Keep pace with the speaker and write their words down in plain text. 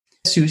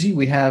Susie,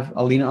 we have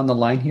Alina on the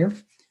line here.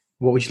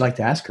 What would you like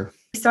to ask her?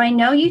 So I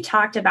know you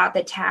talked about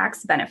the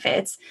tax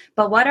benefits,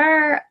 but what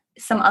are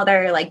some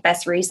other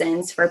best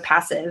reasons for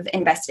passive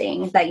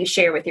investing that you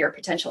share with your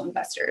potential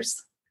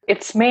investors?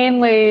 It's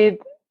mainly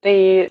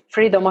the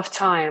freedom of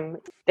time.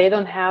 They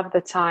don't have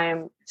the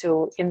time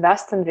to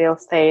invest in real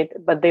estate,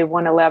 but they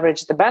want to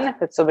leverage the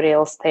benefits of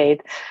real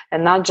estate,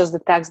 and not just the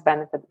tax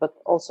benefit, but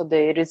also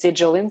the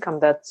residual income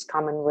that's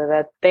coming with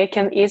it. They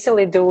can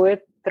easily do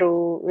it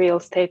through real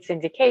estate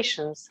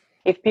syndications.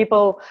 If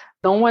people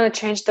don't want to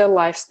change their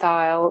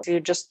lifestyle, you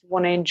just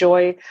want to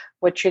enjoy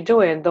what you're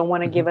doing, don't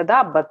want to give it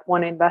up, but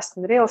want to invest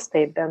in real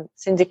estate, then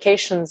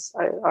syndications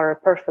are a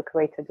perfect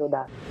way to do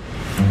that.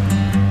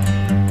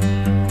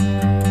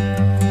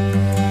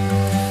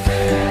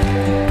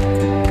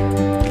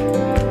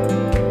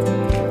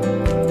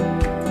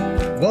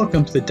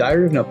 Welcome to the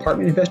Diary of an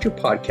Apartment Investor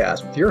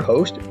podcast with your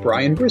host,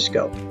 Brian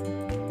Briscoe.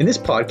 In this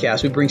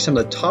podcast, we bring some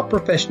of the top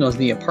professionals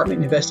in the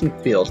apartment investing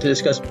field to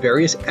discuss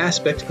various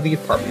aspects of the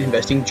apartment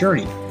investing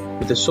journey,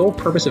 with the sole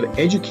purpose of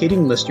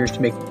educating listeners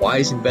to make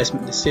wise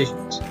investment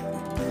decisions.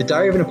 The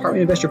Diary of an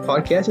Apartment Investor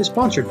podcast is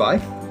sponsored by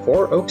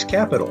Four Oaks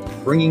Capital,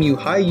 bringing you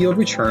high-yield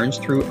returns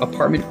through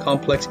apartment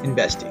complex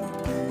investing.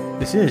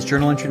 This is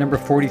journal entry number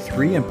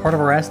 43 and part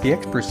of our Ask the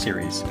Expert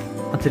series.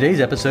 On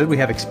today's episode, we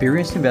have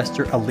experienced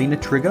investor Alina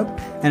Trigub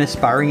and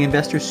aspiring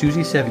investor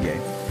Susie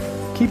Sevier.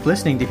 Keep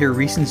listening to hear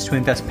reasons to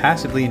invest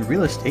passively in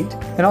real estate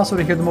and also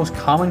to hear the most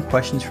common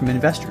questions from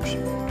investors.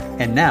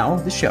 And now,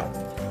 the show.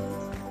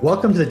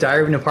 Welcome to the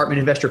Diary of an Apartment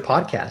Investor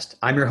podcast.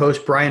 I'm your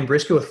host, Brian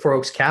Briscoe with Four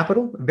Oaks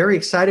Capital. I'm very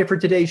excited for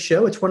today's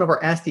show. It's one of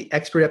our Ask the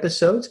Expert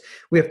episodes.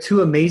 We have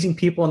two amazing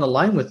people on the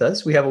line with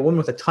us. We have a woman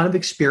with a ton of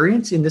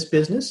experience in this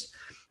business,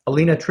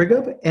 Alina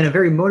Trigub, and a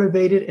very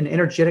motivated and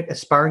energetic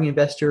aspiring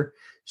investor,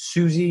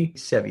 Susie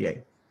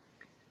Sevier.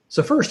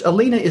 So first,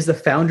 Alina is the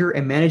founder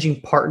and managing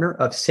partner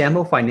of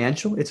Samo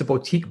Financial. It's a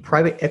boutique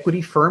private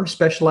equity firm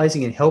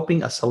specializing in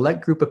helping a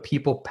select group of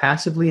people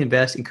passively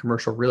invest in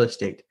commercial real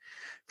estate.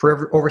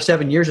 For over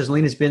 7 years,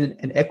 Alina has been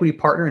an equity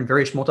partner in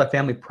various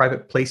multifamily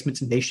private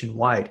placements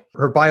nationwide.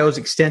 Her bio is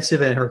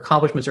extensive and her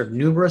accomplishments are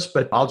numerous,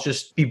 but I'll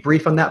just be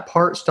brief on that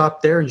part,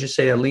 stop there and just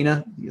say,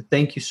 Alina,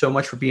 thank you so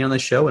much for being on the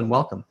show and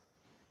welcome.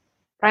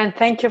 Brian,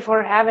 thank you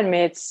for having me.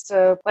 It's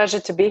a pleasure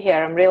to be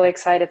here. I'm really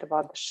excited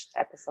about this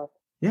episode.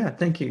 Yeah,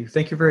 thank you.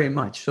 Thank you very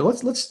much. So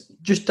let's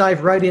just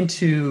dive right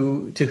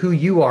into who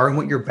you are and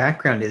what your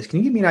background is. Can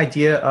you give me an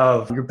idea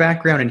of your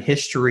background and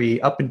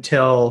history up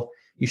until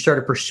you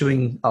started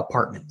pursuing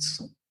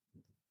apartments?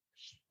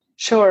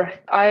 Sure.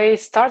 I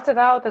started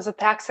out as a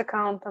tax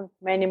accountant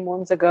many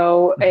moons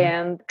ago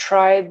and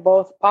tried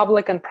both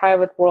public and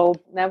private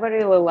world. Never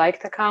really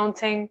liked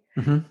accounting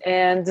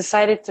and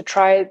decided to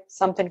try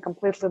something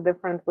completely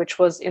different, which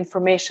was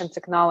information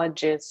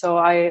technology. So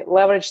I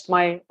leveraged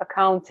my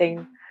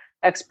accounting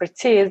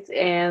expertise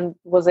and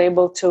was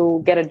able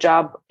to get a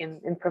job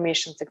in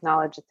information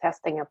technology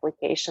testing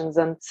applications.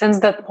 And since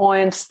that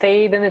point,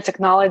 stayed in the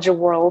technology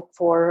world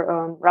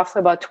for roughly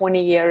about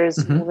 20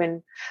 years,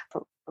 moving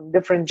from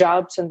different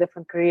jobs and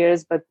different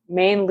careers, but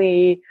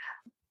mainly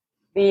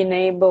being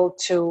able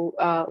to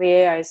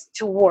the AI's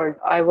two words.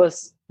 I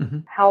was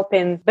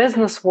helping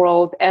business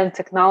world and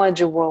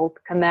technology world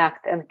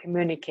connect and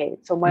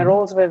communicate. So my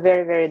roles were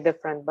very, very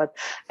different, but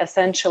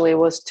essentially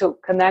was to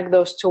connect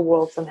those two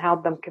worlds and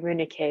help them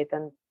communicate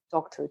and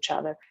talk to each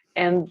other.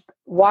 And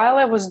while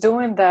I was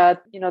doing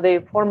that,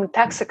 the former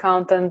tax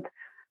accountant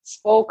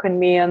spoke in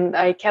me, and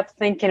I kept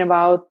thinking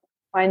about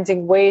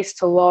finding ways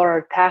to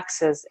lower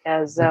taxes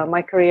as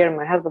my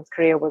husband's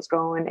career was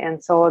growing,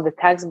 and so the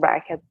tax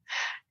bracket.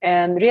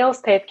 And real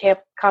estate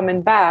kept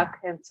coming back.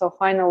 And so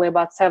finally,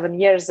 about 7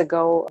 years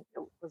ago,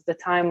 was the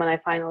time when I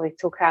finally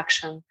took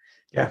action.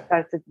 I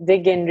started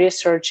digging,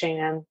 researching,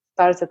 and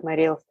started my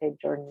real estate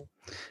journey.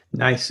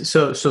 Nice.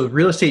 So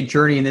real estate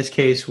journey in this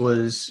case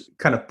was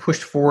kind of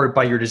pushed forward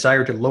by your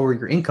desire to lower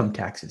your income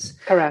taxes.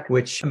 Correct.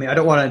 Which, I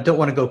don't want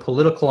to go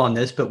political on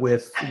this, but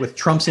with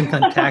Trump's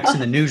income tax in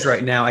the news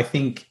right now, I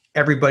think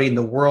everybody in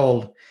the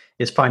world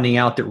is finding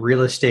out that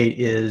real estate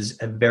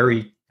is a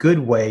very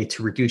good way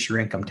to reduce your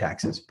income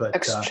taxes. But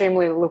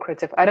extremely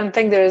lucrative. I don't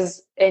think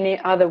there's any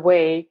other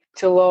way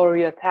to lower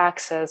your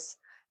taxes.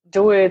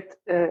 Do it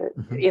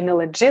in a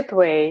legit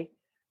way,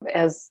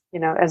 as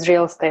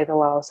real estate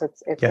allows.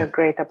 It's a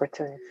great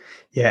opportunity.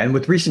 Yeah, and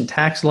with recent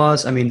tax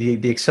laws,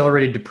 the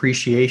accelerated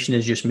depreciation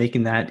is just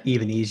making that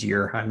even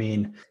easier.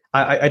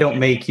 I don't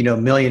make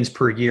millions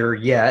per year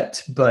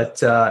yet,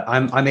 but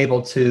I'm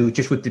able to,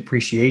 just with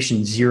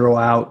depreciation, zero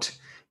out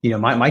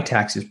my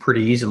taxes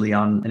pretty easily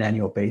on an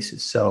annual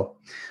basis. So,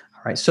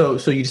 all right. So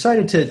you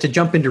decided to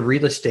jump into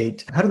real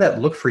estate. How did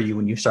that look for you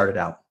when you started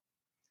out?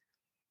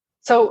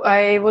 So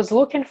I was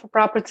looking for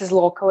properties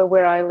locally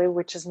where I live,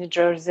 which is New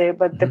Jersey,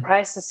 but the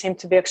prices seemed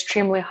to be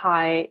extremely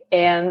high.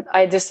 And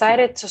I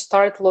decided to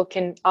start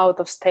looking out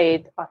of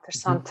state after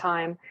some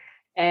time.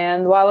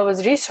 And while I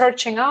was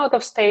researching out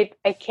of state,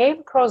 I came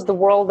across the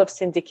world of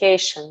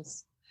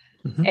syndications.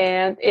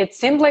 And it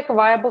seemed like a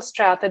viable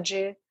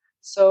strategy.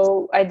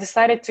 So I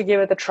decided to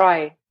give it a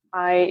try.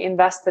 I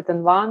invested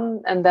in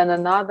one and then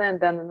another and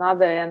then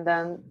another. And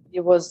then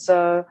it was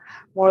more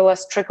or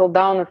less trickle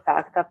down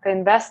effect. After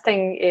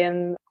investing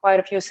in quite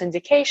a few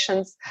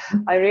syndications,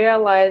 I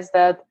realized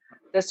that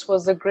this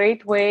was a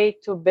great way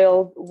to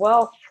build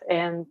wealth,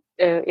 and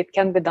it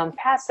can be done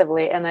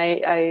passively. And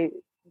I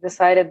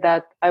decided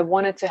that I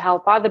wanted to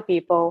help other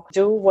people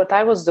do what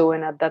I was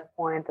doing at that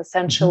point,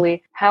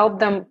 essentially help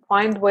them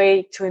find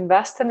way to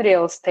invest in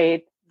real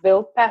estate,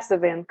 build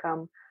passive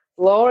income,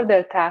 lower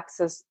their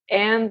taxes,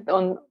 and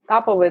on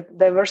top of it,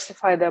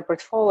 diversify their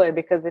portfolio.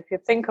 Because if you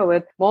think of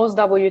it, most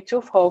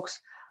W-2 folks,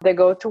 they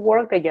go to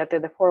work, they get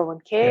either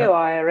 401k or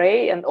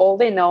IRA, and all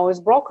they know is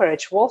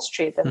brokerage, Wall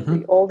Street,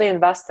 and all they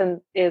invest in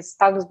is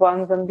stocks,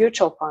 bonds, and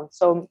mutual funds.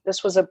 So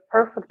this was a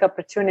perfect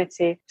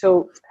opportunity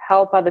to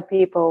help other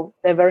people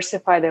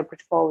diversify their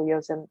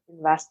portfolios and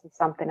invest in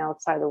something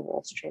outside of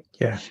Wall Street.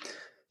 Yeah.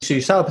 So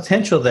you saw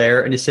potential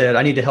there and you said,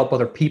 I need to help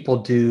other people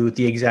do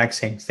the exact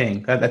same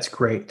thing. That's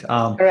great.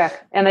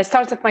 Correct. And I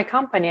started my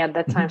company at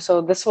that time. So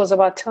this was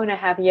about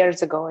 2.5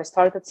 years ago. I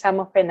started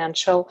Samo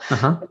Financial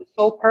with the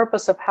sole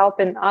purpose of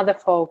helping other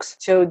folks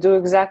to do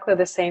exactly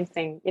the same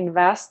thing.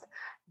 Invest,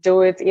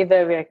 do it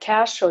either via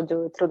cash or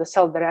do it through the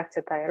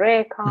self-directed IRA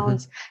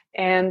accounts,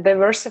 and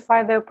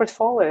diversify their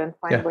portfolio and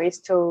find ways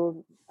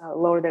to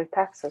lower their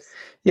taxes.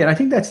 Yeah, and I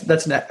think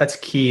that's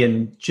key.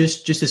 And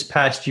just this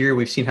past year,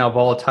 we've seen how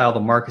volatile the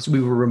markets.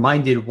 We were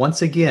reminded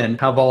once again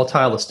how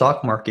volatile the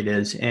stock market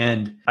is.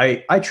 And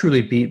I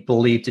truly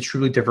believe to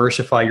truly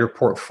diversify your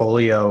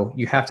portfolio,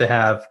 you have to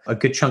have a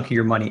good chunk of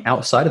your money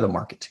outside of the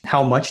market.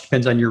 How much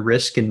depends on your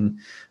risk and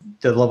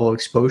the level of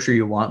exposure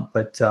you want.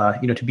 But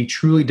to be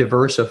truly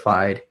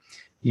diversified,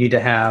 you need to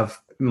have,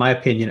 in my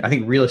opinion, I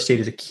think real estate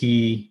is a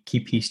key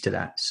piece to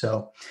that.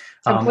 So.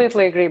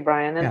 Completely agree,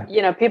 Brian.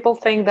 And, people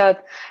think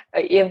that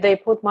if they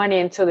put money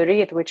into the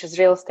REIT, which is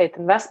real estate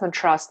investment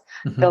trust,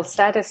 they'll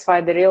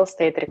satisfy the real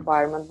estate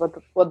requirement. But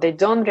what they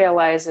don't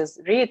realize is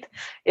REIT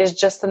is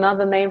just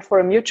another name for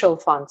a mutual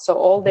fund. So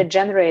all they're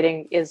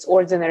generating is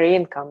ordinary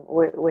income,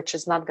 which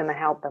is not going to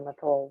help them at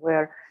all.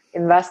 We're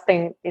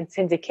investing in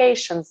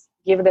syndications,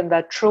 give them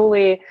that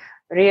truly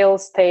real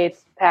estate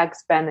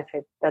tax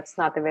benefit that's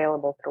not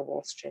available through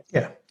Wall Street.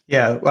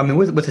 Yeah. I mean,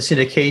 with the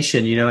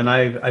syndication, and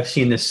I've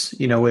seen this,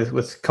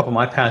 with a couple of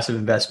my passive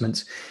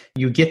investments,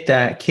 you get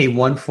that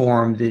K1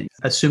 form that,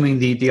 assuming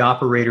the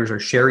operators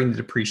are sharing the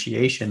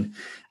depreciation,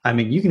 I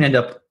mean, you can end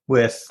up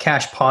with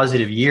cash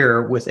positive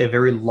year with a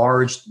very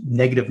large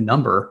negative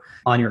number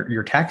on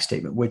your tax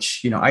statement,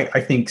 which, I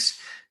think's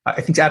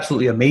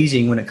absolutely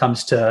amazing when it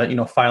comes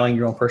to, filing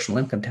your own personal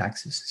income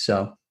taxes.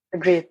 So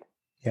agreed.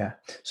 Yeah.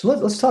 So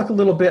let's talk a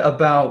little bit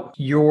about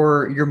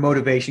your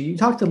motivation. You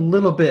talked a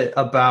little bit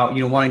about,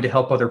 wanting to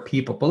help other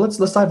people, but let's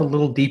dive a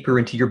little deeper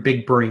into your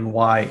big burning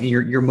why and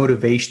your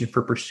motivation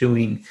for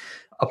pursuing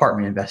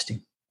apartment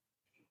investing.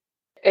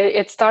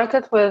 It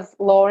started with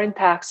lowering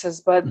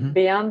taxes, but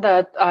beyond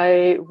that,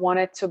 I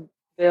wanted to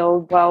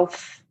build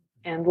wealth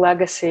and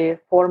legacy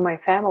for my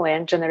family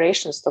and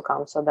generations to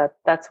come. So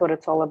that's what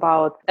it's all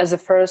about. As a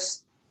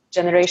first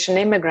generation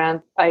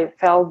immigrant, I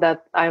felt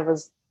that I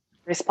was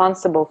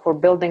responsible for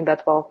building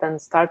that wealth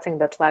and starting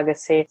that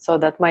legacy so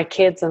that my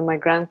kids and my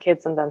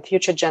grandkids and then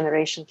future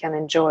generation can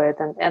enjoy it.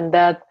 And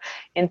that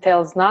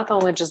entails not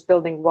only just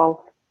building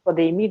wealth for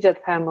the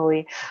immediate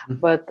family,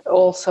 but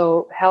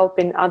also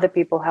helping other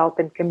people,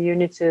 helping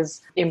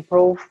communities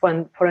improve.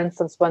 When, for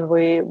instance, when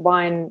we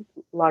buy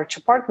large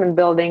apartment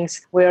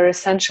buildings, we're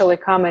essentially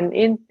coming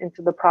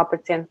into the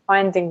property and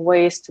finding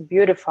ways to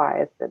beautify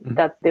it.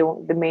 That's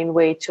the main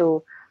way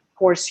to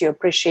force your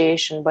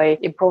appreciation by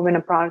improving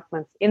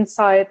apartments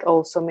inside,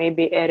 also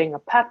maybe adding a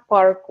pet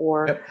park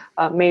or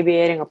maybe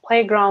adding a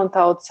playground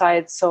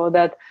outside so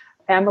that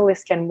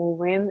families can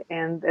move in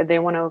and they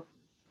would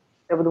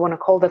want to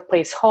call that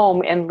place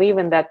home and live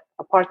in that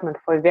apartment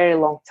for a very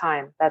long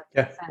time. That's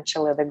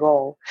essentially the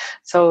goal.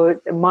 So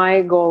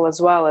my goal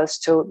as well is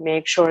to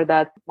make sure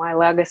that my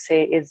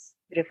legacy is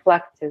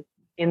reflected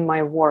in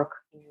my work,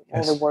 in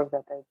all the work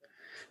that I do.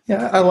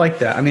 Yeah, I like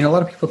that. I mean, a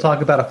lot of people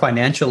talk about a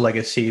financial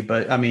legacy,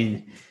 but I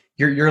mean,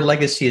 your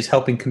legacy is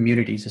helping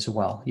communities as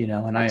well,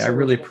 and I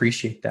really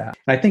appreciate that.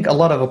 And I think a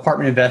lot of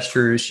apartment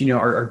investors,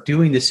 are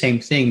doing the same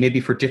thing, maybe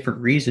for different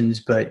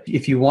reasons. But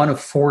if you want to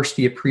force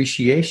the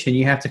appreciation,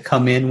 you have to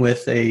come in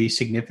with a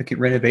significant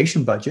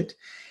renovation budget.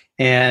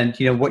 And,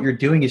 what you're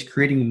doing is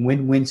creating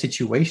win-win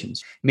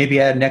situations. Maybe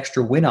add an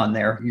extra win on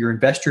there. Your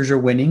investors are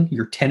winning,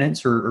 your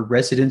tenants or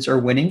residents are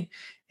winning,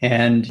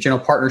 and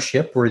general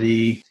partnership or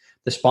the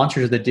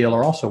sponsors of the deal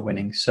are also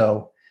winning.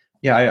 So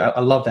yeah, I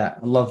love that.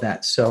 I love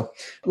that. So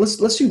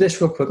let's do this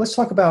real quick. Let's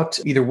talk about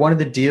either one of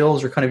the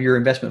deals or kind of your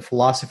investment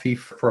philosophy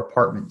for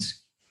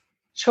apartments.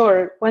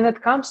 Sure. When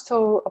it comes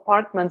to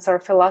apartments, our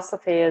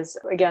philosophy is,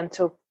 again,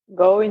 to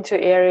go into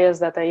areas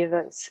that are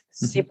either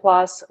C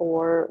plus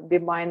or B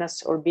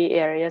minus or B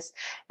areas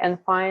and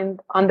find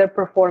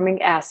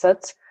underperforming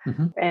assets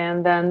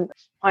and then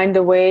find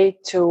a way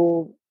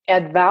to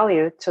add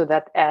value to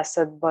that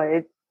asset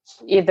by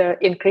either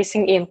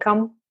increasing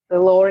income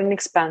lowering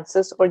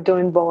expenses or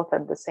doing both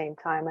at the same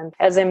time. And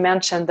as I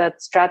mentioned,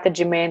 that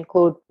strategy may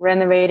include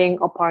renovating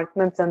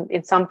apartments. And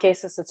in some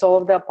cases, it's all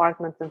of the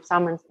apartments. In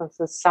some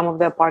instances, some of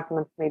the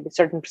apartments, maybe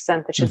certain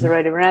percentage is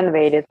already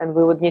renovated, and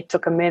we would need to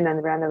come in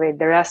and renovate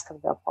the rest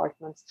of the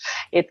apartments.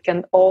 It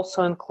can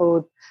also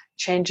include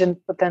changing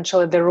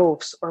potentially the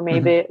roofs, or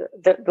maybe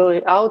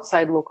the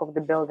outside look of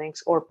the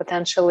buildings, or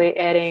potentially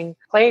adding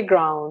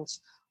playgrounds,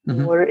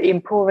 or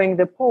improving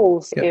the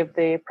pools if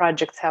the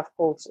projects have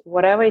pools,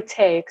 whatever it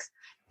takes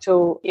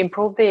to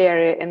improve the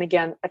area and,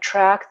 again,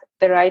 attract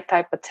the right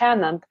type of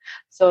tenant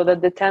so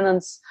that the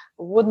tenants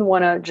wouldn't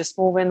want to just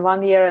move in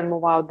one year and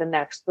move out the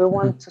next. We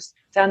want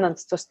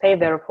tenants to stay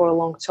there for a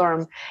long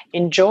term,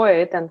 enjoy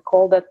it, and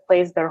call that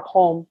place their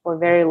home for a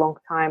very long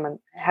time, and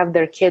have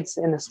their kids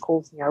in the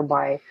schools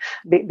nearby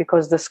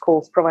because the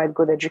schools provide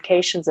good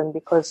educations and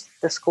because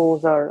the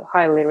schools are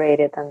highly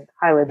rated and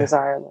highly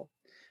desirable.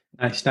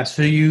 Nice.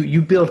 So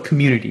you build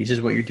communities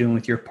is what you're doing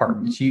with your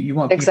apartments. You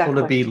want people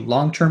to be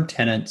long-term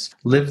tenants,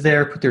 live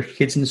there, put their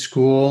kids in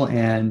school,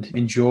 and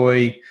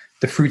enjoy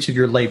the fruits of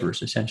your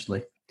labors,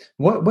 essentially.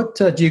 What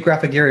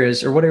geographic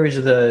areas, or what areas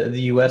of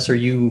the U.S. are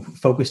you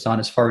focused on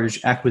as far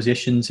as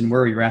acquisitions, and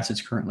where are your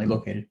assets currently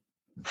located?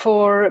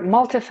 For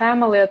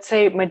multifamily, I'd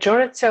say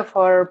majority of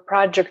our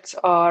projects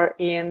are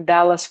in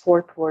Dallas,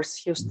 Fort Worth,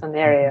 Houston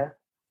area.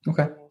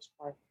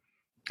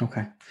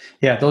 Okay.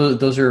 Yeah,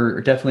 those are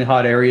definitely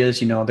hot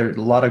areas. There's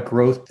a lot of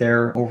growth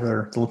there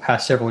over the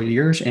past several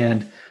years,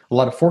 and a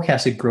lot of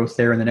forecasted growth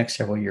there in the next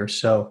several years.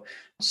 So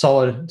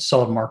solid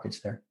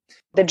markets there.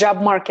 The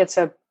job markets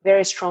are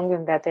very strong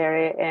in that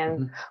area,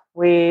 and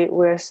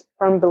we're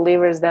firm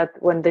believers that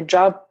when the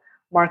job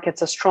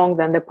markets are strong,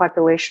 then the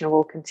population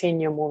will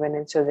continue moving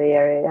into the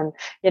area. And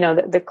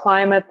the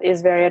climate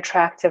is very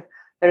attractive.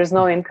 There is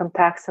no income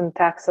tax in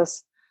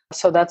Texas.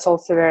 So that's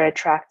also very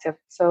attractive.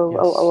 So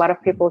a lot of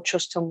people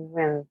choose to move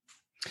in.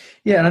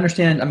 Yeah, and I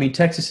understand. I mean,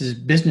 Texas is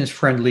business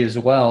friendly as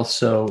well.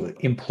 So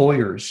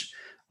employers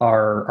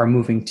are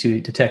moving to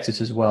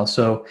Texas as well.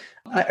 So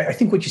I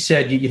think what you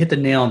said, you hit the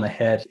nail on the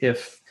head.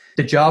 If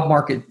the job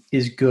market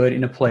is good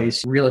in a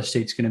place, real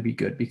estate's going to be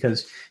good,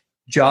 because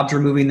jobs are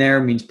moving there,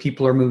 means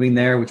people are moving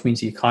there, which means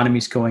the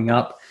economy's going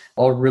up.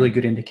 All really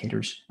good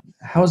indicators.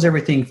 How's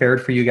everything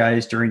fared for you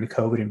guys during the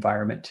COVID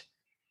environment?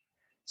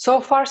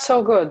 So far,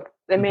 so good.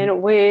 I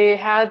mean, we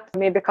had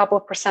maybe a couple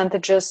of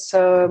percentages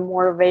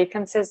more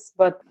vacancies,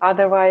 but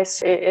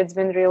otherwise it's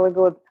been really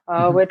good.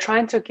 We're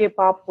trying to keep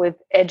up with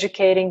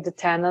educating the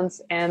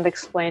tenants and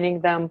explaining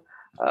them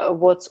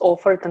what's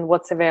offered and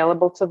what's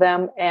available to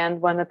them.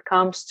 And when it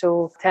comes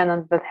to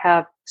tenants that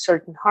have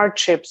certain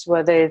hardships,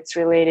 whether it's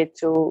related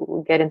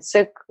to getting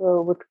sick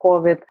with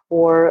COVID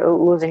or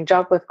losing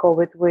job with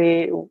COVID,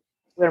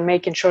 we're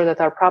making sure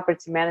that our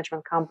property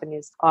management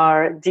companies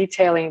are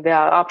detailing the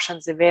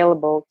options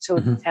available to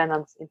the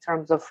tenants in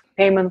terms of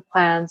payment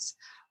plans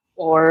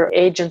or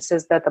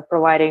agencies that are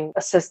providing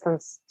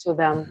assistance to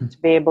them to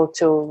be able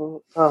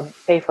to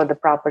pay for the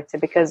property.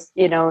 Because,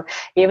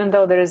 even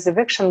though there is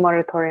eviction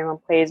moratorium in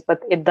place, but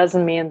it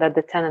doesn't mean that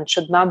the tenant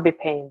should not be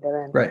paying their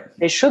rent. Right.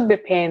 They should be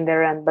paying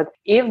their rent. But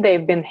if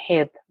they've been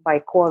hit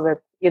by COVID,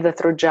 either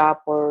through job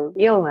or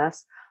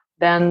illness,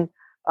 then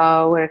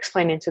we're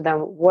explaining to them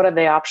what are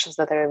the options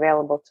that are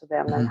available to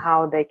them and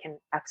how they can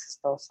access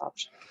those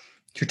options.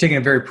 You're taking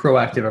a very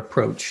proactive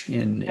approach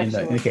in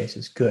the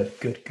cases. Good.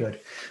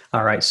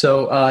 All right.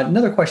 So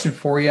another question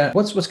for you.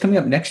 What's coming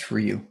up next for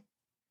you?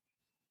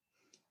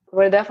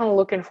 We're definitely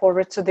looking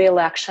forward to the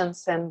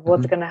elections and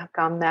what's going to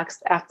come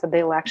next after the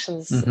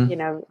elections.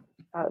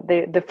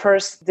 The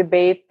first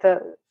debate,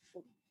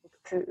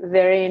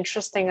 very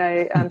interesting.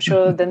 I'm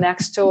sure the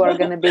next two are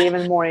going to be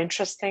even more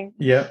interesting.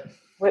 Yeah.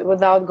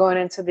 Without going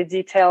into the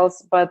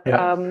details, but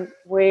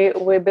we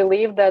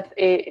believe that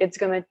it's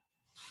going to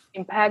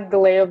impact the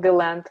lay of the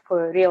land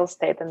for real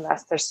estate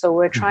investors. So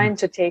we're trying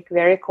to take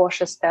very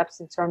cautious steps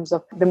in terms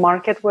of the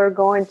market we're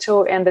going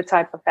to and the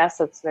type of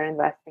assets we're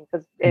investing.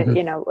 Because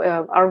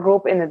our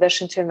group, in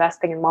addition to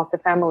investing in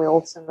multifamily,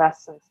 also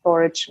invests in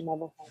storage,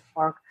 mobile home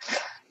park,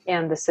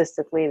 and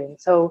assisted living.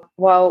 So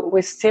while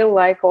we still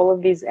like all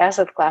of these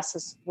asset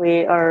classes,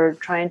 we are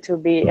trying to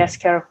be as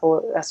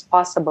careful as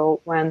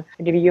possible when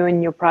reviewing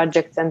new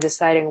projects and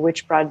deciding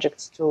which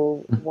projects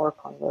to work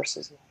on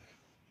versus not.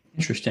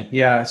 Interesting.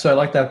 Yeah. So I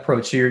like that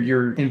approach. So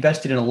you're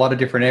invested in a lot of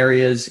different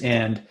areas,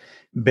 and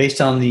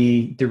based on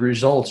the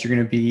results, you're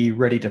going to be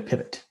ready to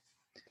pivot.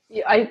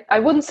 I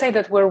wouldn't say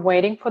that we're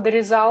waiting for the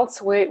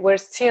results. We're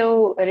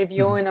still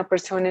reviewing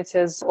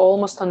opportunities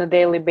almost on a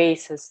daily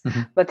basis.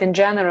 But in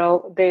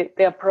general,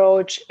 the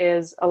approach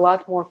is a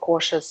lot more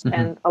cautious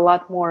and a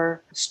lot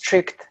more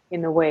strict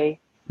in a way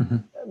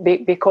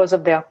because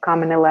of the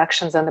upcoming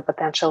elections and the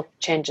potential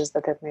changes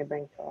that it may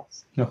bring to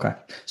us. Okay.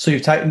 So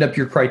you've tightened up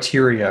your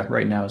criteria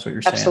right now is what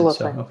you're saying. Absolutely.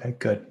 So, okay,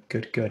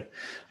 good.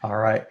 All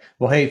right.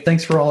 Well, hey,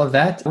 thanks for all of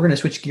that. We're going to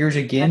switch gears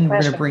again.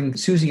 We're going to bring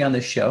Susie on the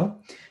show.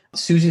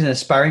 Susie's an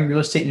aspiring real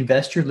estate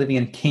investor living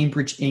in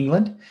Cambridge,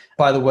 England.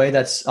 By the way,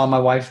 that's on my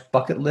wife's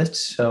bucket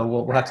list, so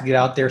we'll have to get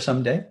out there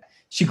someday.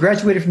 She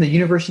graduated from the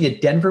University of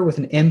Denver with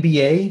an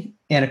MBA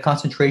and a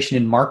concentration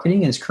in marketing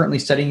and is currently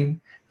studying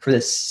for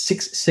the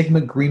Six Sigma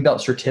Green Belt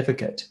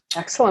certificate.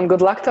 Excellent. Good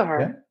luck to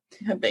her.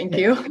 Yeah. Thank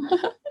you.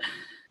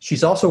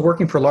 She's also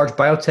working for a large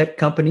biotech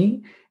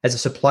company as a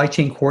supply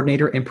chain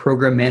coordinator and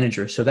program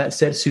manager. So that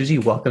said, Susie,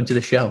 welcome to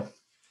the show.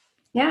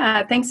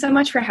 Yeah, thanks so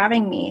much for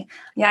having me.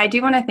 Yeah, I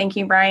do want to thank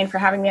you, Brian, for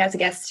having me as a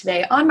guest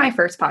today on my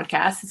first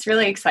podcast. It's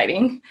really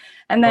exciting.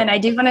 And then I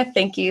do want to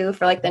thank you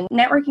for the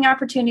networking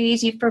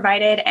opportunities you've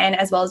provided and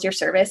as well as your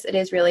service. It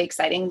is really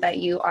exciting that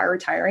you are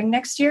retiring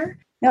next year.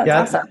 No, it's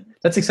awesome.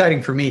 That's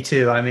exciting for me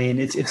too. I mean,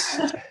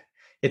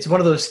 it's one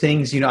of those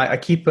things, I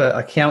keep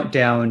a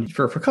countdown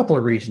for a couple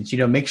of reasons,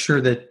 make sure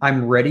that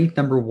I'm ready,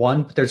 number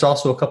one, but there's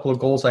also a couple of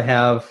goals I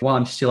have while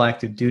I'm still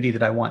active duty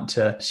that I want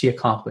to see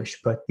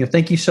accomplished. But,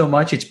 thank you so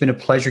much. It's been a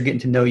pleasure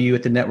getting to know you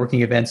at the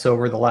networking events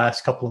over the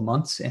last couple of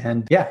months.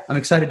 And yeah, I'm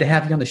excited to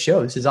have you on the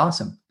show. This is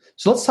awesome.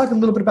 So let's talk a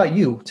little bit about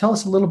you. Tell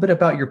us a little bit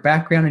about your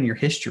background and your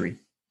history.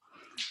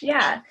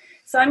 Yeah.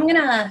 So I'm going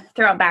to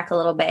throw it back a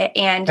little bit.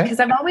 And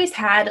because I've always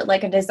had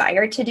a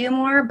desire to do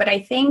more, but I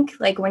think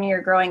when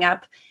you're growing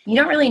up, you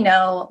don't really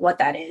know what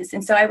that is.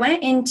 And so I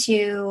went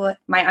into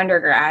my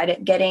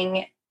undergrad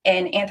getting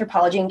an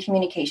anthropology and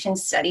communication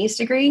studies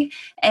degree.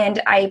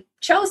 And I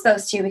chose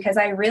those two because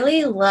I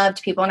really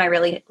loved people and I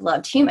really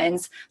loved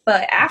humans.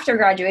 But after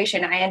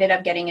graduation, I ended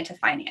up getting into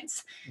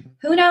finance.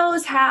 Who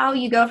knows how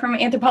you go from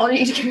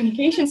anthropology to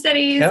communication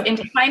studies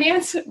into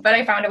finance, but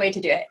I found a way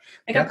to do it.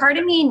 A part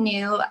of me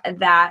knew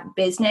that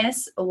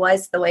business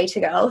was the way to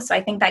go. So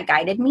I think that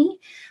guided me.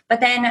 But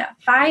then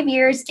 5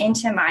 years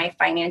into my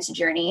finance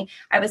journey,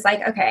 I was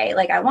like, okay,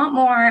 I want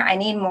more. I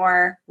need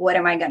more. What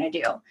am I going to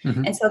do?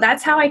 Mm-hmm. And so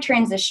that's how I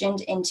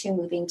transitioned into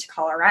moving to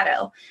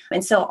Colorado.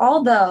 And so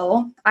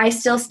although I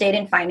still stayed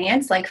in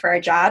finance, for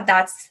a job,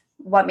 that's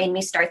what made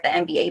me start the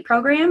MBA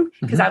program.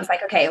 Because I was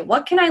like, okay,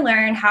 what can I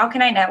learn? How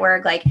can I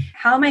network?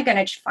 How am I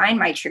going to find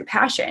my true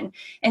passion?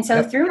 And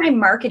so through my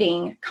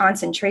marketing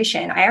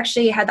concentration, I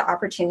actually had the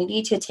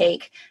opportunity to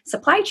take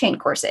supply chain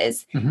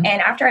courses. Mm-hmm.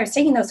 And after I was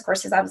taking those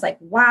courses, I was like,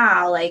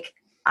 wow,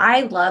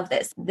 I love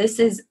this. This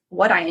is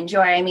what I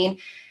enjoy. I mean,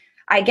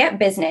 I get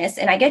business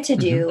and I get to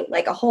do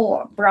a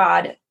whole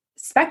broad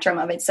spectrum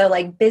of it.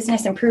 So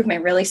business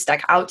improvement really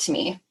stuck out to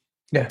me.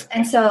 Yeah.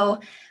 And so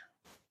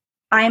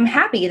I'm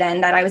happy then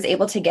that I was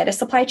able to get a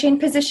supply chain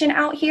position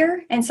out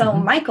here. And so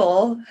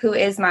Michael, who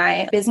is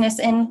my business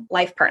and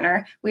life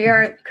partner, we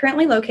are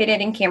currently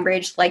located in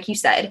Cambridge, like you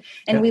said,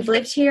 and we've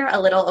lived here a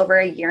little over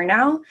a year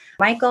now.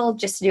 Michael,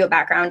 just to do a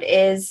background,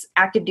 is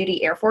active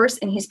duty Air Force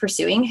and he's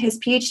pursuing his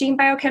PhD in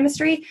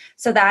biochemistry.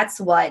 So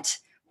that's what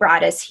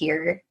brought us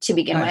here to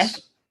begin with.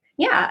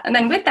 Yeah. And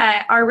then with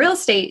that, our real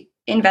estate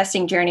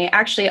investing journey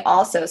actually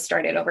also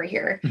started over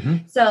here.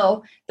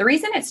 So the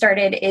reason it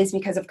started is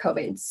because of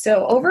COVID.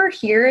 So over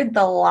here,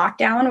 the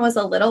lockdown was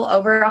a little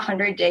over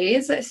 100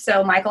 days.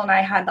 So Michael and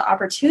I had the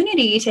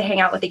opportunity to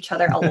hang out with each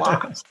other a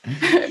lot.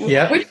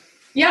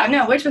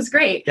 Which was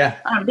great. Yeah.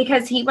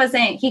 Because he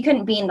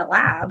couldn't be in the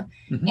lab.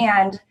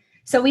 And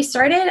so we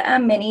started a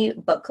mini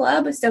book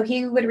club. So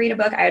he would read a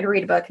book, I would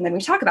read a book, and then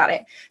we talk about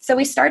it. So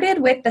we started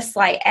with The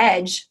Slight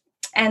Edge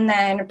and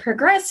then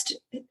progressed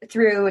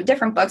through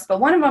different books. But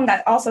one of them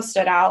that also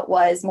stood out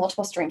was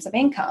Multiple Streams of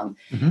Income.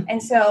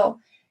 And so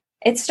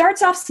it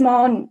starts off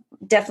small and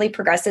definitely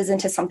progresses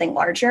into something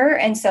larger.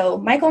 And so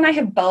Michael and I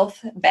have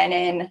both been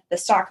in the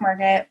stock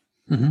market.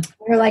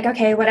 We're like,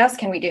 okay, what else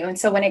can we do? And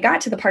so when it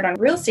got to the part on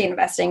real estate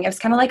investing, it was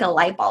kind of like a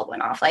light bulb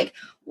went off.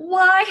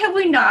 Why have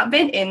we not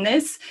been in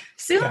this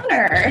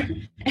sooner?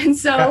 And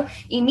so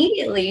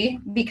immediately,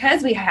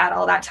 because we had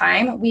all that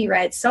time, we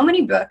read so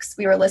many books.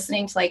 We were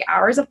listening to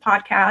hours of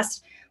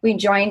podcasts. We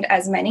joined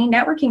as many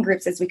networking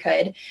groups as we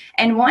could.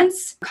 And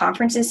once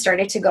conferences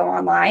started to go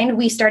online,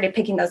 we started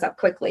picking those up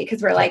quickly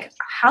because we're like,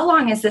 how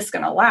long is this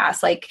going to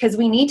last? Because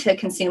we need to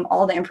consume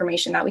all the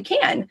information that we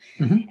can.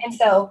 And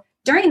so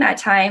during that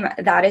time,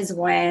 that is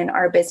when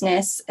our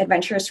business,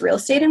 Adventurous Real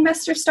Estate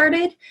Investor,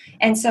 started.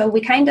 And so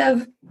we kind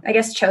of,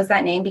 chose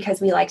that name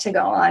because we like to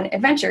go on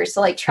adventures.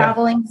 So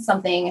traveling is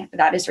something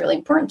that is really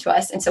important to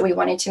us. And so we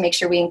wanted to make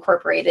sure we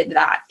incorporated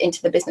that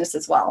into the business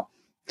as well.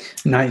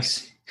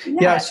 Nice.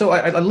 Yeah. So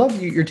I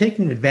love you're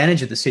taking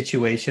advantage of the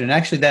situation. And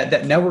actually that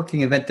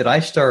networking event that I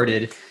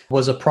started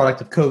was a product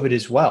of COVID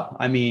as well.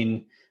 I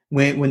mean,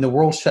 when the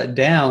world shut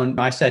down,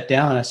 I sat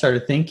down and I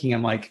started thinking,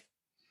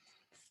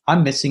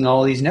 I'm missing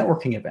all these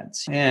networking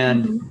events.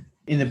 And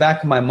in the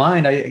back of my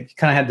mind, I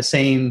kind of had the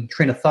same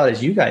train of thought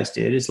as you guys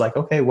did. It's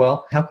okay,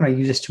 well, how can I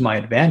use this to my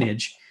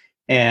advantage?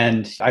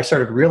 And I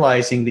started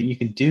realizing that you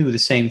can do the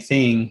same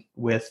thing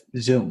with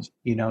Zoom.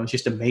 It's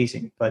just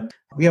amazing. But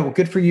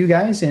good for you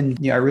guys. And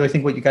I really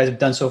think what you guys have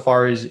done so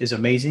far is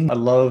amazing. I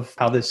love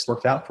how this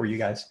worked out for you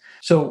guys.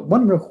 So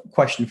one real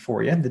question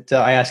for you that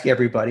I ask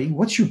everybody,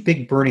 what's your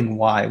big burning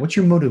why? What's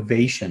your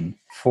motivation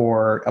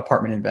for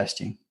apartment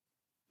investing?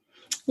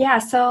 Yeah,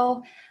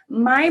 so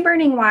my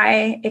burning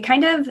why, it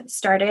kind of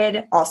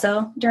started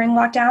also during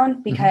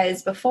lockdown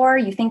because before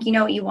you think you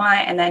know what you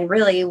want. And then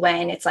really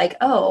when it's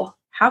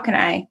how can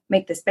I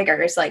make this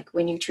bigger? It's like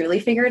when you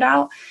truly figure it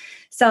out.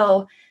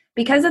 So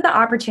because of the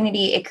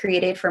opportunity it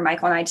created for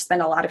Michael and I to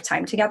spend a lot of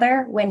time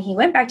together, when he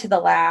went back to the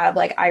lab,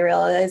 like I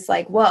realized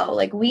like, whoa,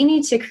 like we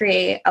need to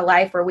create a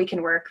life where we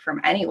can work from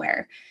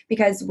anywhere,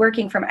 because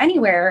working from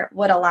anywhere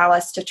would allow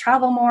us to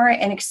travel more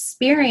and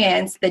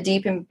experience the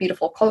deep and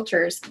beautiful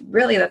cultures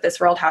really that this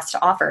world has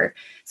to offer.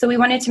 So we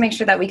wanted to make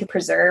sure that we could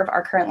preserve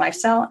our current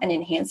lifestyle and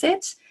enhance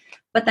it.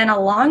 But then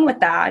along with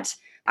that,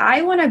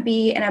 I want to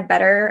be in a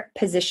better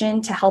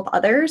position to help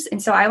others.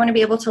 And so I want to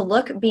be able to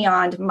look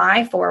beyond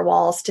my four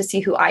walls to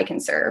see who I can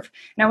serve.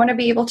 And I want to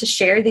be able to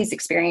share these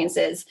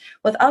experiences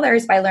with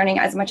others by learning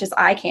as much as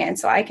I can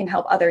so I can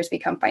help others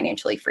become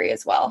financially free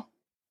as well.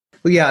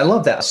 Well, yeah, I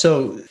love that.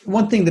 So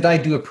one thing that I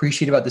do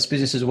appreciate about this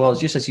business as well is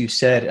just as you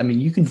said, I mean,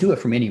 you can do it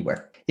from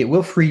anywhere. It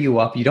will free you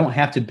up. You don't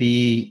have to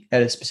be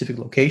at a specific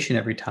location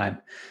every time.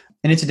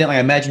 And incidentally, I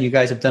imagine you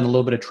guys have done a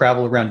little bit of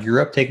travel around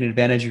Europe, taking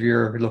advantage of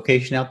your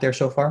location out there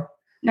so far.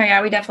 No,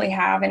 yeah, we definitely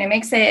have. And it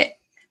makes it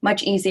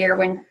much easier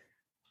when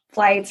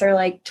flights are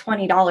like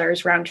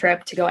 $20 round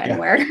trip to go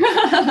anywhere.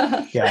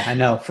 Yeah, I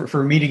know.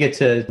 For me to get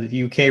to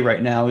the UK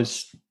right now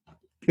is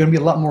going to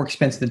be a lot more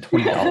expensive than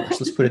 $20.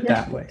 Let's put it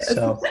that way.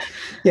 So,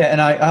 yeah.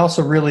 And I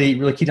also really,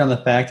 really keyed on the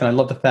fact, and I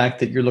love the fact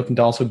that you're looking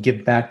to also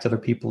give back to other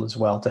people as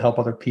well, to help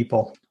other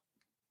people.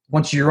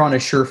 Once you're on a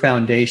sure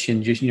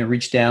foundation, just,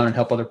 reach down and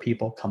help other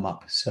people come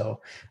up. So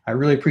I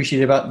really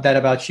appreciate that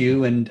about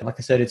you. And like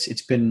I said,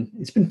 it's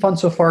been fun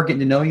so far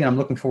getting to know you. And I'm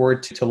looking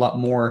forward to a lot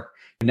more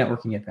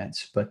networking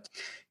events. But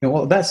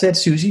well, that said,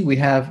 Susie, we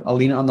have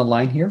Alina on the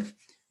line here.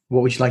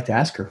 What would you like to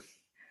ask her?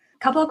 A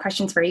couple of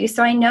questions for you.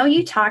 So I know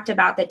you talked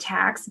about the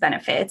tax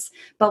benefits,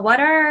 but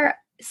what are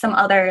some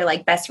other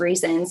like best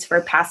reasons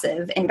for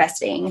passive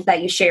investing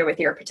that you share with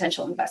your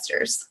potential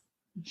investors?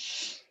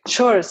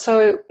 Sure.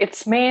 So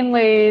it's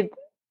mainly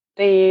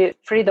the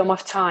freedom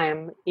of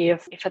time.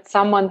 If it's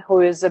someone who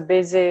is a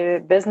busy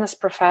business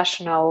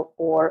professional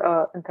or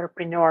an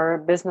entrepreneur,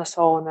 business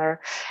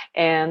owner,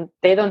 and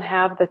they don't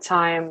have the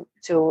time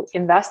to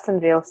invest in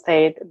real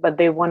estate, but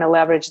they want to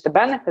leverage the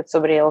benefits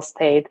of real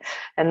estate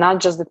and not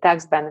just the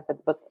tax benefit,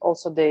 but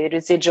also the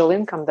residual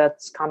income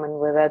that's coming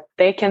with it,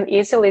 they can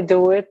easily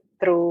do it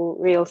through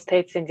real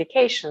estate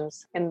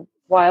syndications. And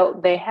while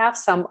they have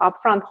some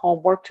upfront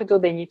homework to do,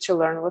 they need to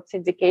learn what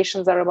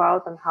syndications are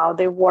about and how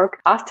they work.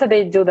 After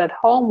they do that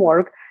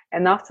homework,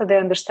 and after they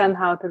understand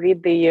how to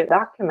read the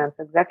documents,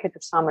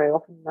 executive summary,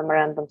 often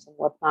memorandums and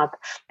whatnot,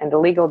 and the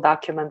legal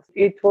documents,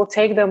 it will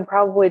take them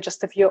probably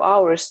just a few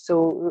hours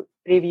to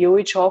review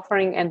each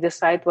offering and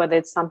decide whether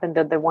it's something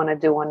that they want to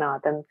do or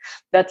not. And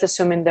that's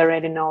assuming they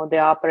already know the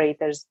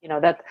operators.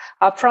 That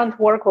upfront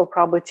work will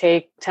probably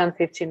take 10,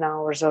 15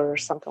 hours or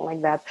something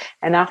like that.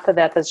 And after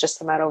that, it's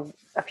just a matter of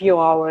a few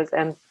hours.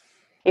 And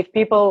if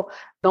people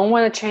don't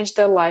want to change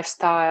their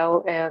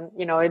lifestyle, and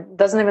it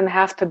doesn't even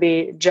have to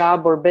be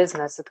job or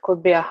business, it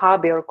could be a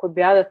hobby or it could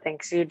be other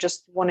things, you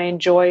just want to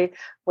enjoy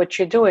what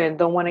you're doing,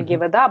 don't want to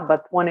give it up,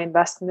 but want to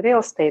invest in real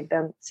estate,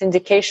 then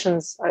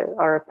syndications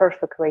are a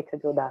perfect way to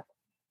do that.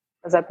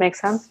 Does that make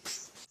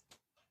sense?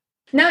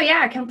 No,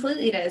 yeah,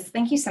 completely does.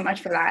 Thank you so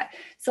much for that.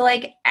 So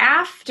like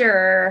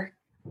after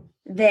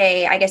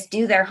they, I guess,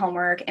 do their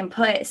homework and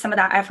put some of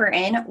that effort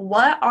in,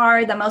 what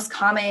are the most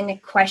common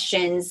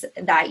questions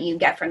that you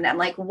get from them?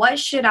 Like, what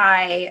should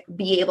I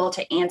be able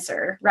to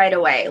answer right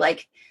away,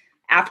 like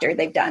after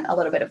they've done a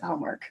little bit of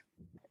homework?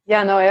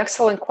 Yeah, no,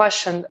 excellent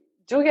question.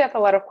 Do get a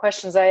lot of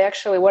questions.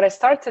 What I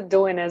started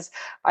doing is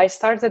I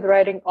started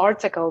writing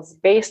articles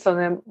based on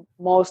the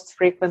most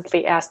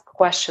frequently asked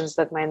questions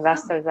that my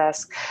investors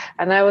ask.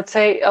 And I would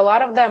say a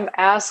lot of them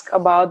ask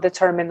about the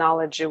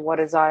terminology. What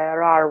is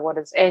IRR? What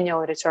is annual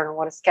return?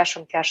 What is cash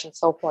on cash and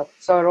so forth?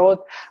 So I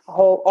wrote a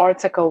whole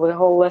article with a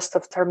whole list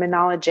of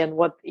terminology and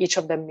what each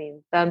of them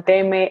means. Then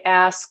they may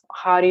ask,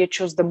 how do you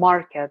choose the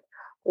market?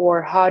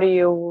 Or how do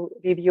you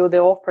review the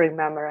offering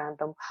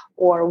memorandum?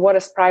 Or what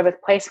is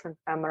private placement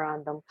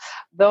memorandum?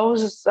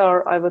 Those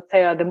are, I would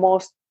say, are the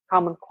most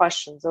common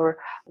questions. Or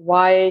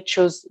why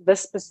choose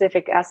this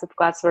specific asset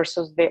class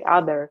versus the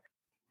other?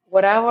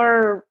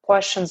 Whatever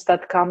questions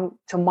that come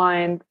to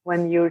mind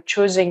when you're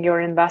choosing your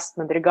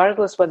investment,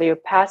 regardless whether you're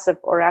passive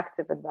or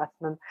active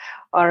investment,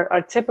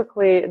 are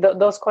typically,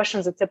 those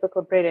questions are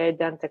typically pretty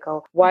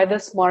identical. Why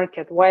this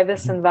market? Why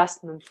this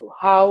investment?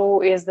 How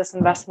is this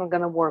investment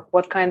going to work?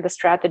 What kind of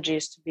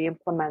strategies to be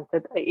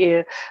implemented?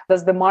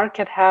 Does the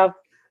market have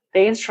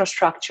the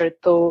infrastructure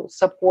to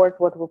support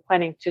what we're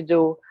planning to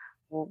do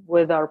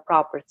with our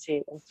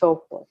property and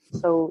so forth?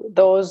 So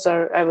those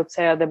are, I would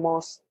say, are the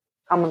most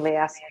commonly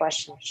asked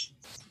questions.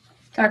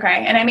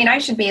 Okay. And I mean, I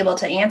should be able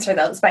to answer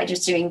those by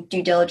just doing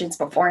due diligence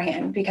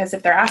beforehand, because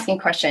if they're asking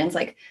questions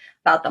like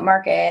about the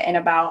market and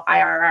about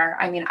IRR,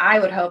 I mean, I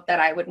would hope that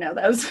I would know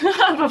those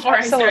before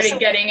I started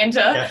getting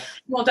into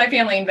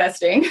multifamily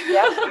investing.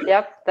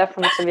 Yep.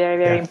 Definitely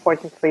very, very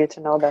important for you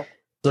to know that.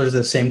 Those are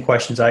the same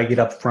questions I get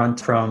up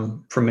front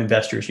from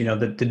investors.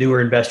 The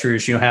newer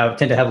investors, tend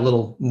to have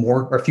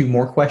a few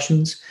more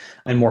questions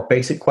and more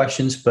basic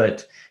questions,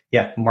 but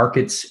yeah,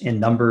 markets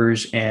and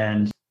numbers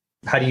and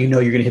how do you know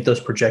you're going to hit those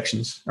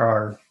projections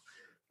are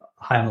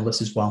high on the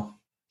list as well.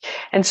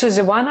 And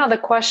Susie, one other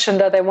question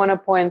that I want to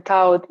point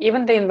out,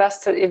 even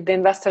if the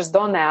investors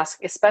don't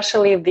ask,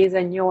 especially if these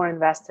are newer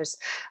investors,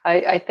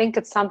 I think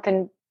it's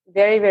something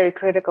very, very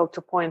critical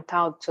to point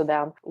out to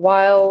them.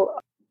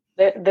 While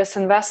this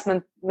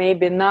investment may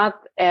be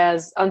not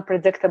as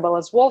unpredictable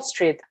as Wall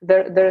Street,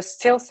 there's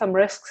still some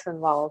risks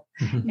involved.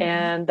 Mm-hmm.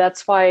 And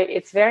that's why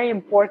it's very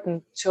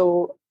important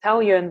to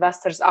tell your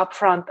investors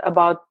upfront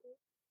about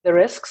the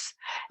risks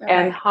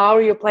and how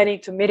are you planning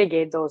to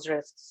mitigate those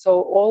risks.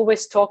 So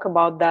always talk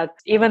about that,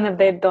 even if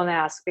they don't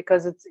ask,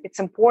 because it's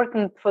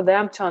important for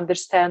them to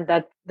understand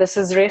that this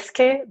is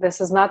risky,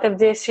 this is not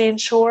FDIC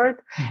insured,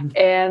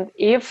 and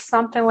if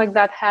something like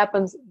that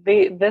happens,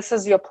 this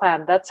is your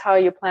plan. That's how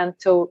you plan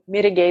to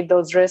mitigate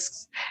those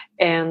risks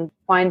and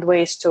find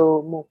ways to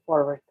move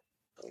forward.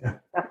 Yeah.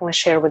 Definitely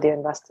share with your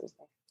investors.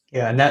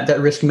 Yeah, and that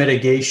risk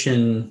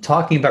mitigation,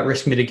 talking about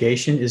risk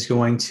mitigation is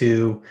going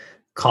to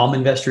calm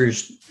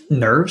investors'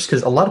 nerves,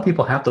 because a lot of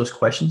people have those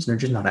questions and they're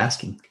just not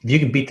asking. If you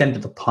can beat them to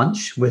the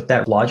punch with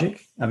that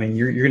logic, I mean,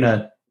 you're going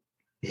to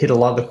hit a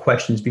lot of the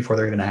questions before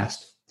they're even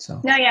asked.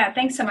 So no, yeah,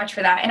 thanks so much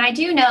for that. And I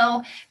do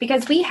know,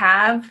 because we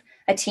have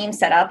a team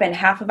set up and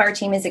half of our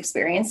team is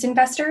experienced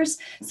investors.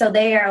 So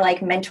they are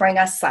like mentoring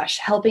us /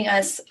 helping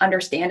us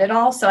understand it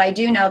all. So I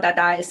do know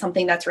that is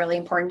something that's really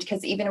important,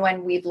 because even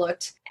when we've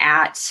looked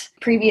at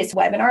previous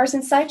webinars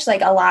and such,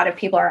 like a lot of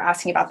people are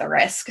asking about the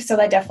risk. So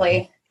that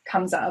definitely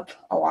comes up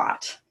a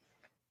lot.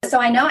 So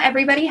I know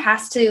everybody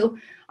has to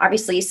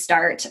obviously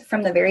start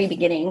from the very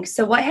beginning.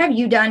 So what have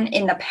you done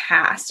in the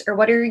past, or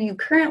what are you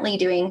currently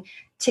doing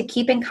to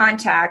keep in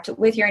contact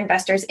with your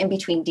investors in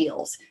between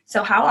deals?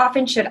 So how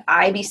often should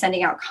I be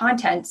sending out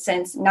content,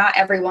 since not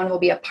everyone will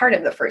be a part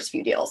of the first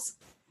few deals?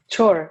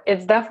 Sure.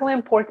 It's definitely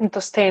important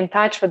to stay in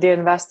touch with your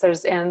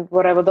investors. And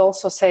what I would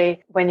also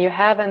say, when you're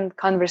having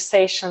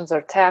conversations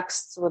or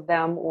texts with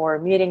them or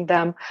meeting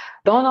them,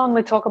 don't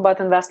only talk about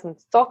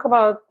investments, talk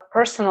about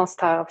personal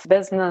stuff,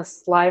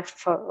 business,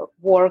 life,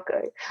 work,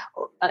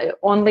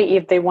 only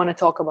if they want to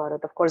talk about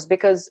it, of course,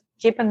 because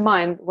keep in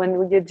mind,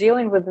 when you're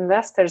dealing with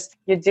investors,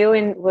 you're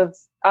dealing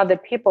with other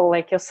people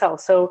like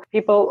yourself. So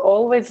people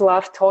always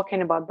love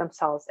talking about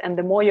themselves. And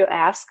the more you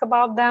ask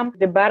about them,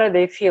 the better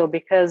they feel,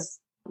 because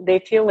they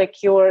feel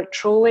like you're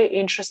truly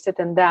interested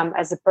in them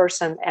as a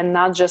person and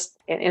not just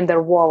in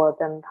their wallet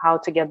and how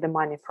to get the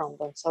money from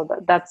them. So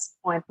that's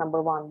point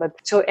number one.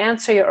 But to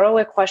answer your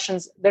earlier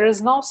questions, there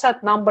is no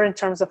set number in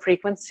terms of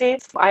frequency.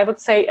 I would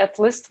say at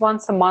least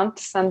once a month,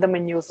 send them a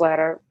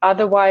newsletter.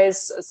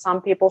 Otherwise,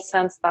 some people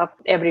send stuff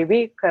every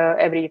week,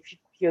 every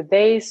few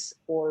days,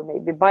 or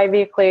maybe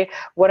bi-weekly,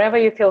 whatever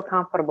you feel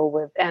comfortable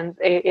with. And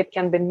it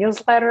can be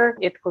newsletter,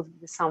 it could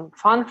be some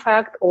fun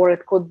fact, or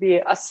it could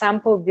be a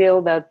sample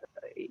deal that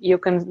you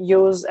can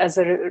use as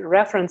a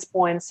reference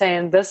point,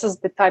 saying this is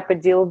the type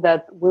of deal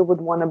that we would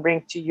want to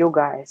bring to you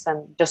guys.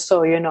 And just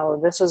so you know,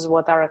 this is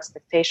what our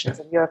expectations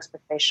and your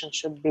expectations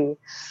should be.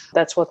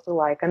 That's what we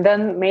like. And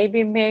then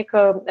maybe make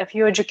a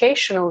few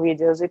educational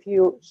videos. If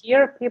you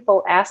hear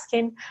people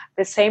asking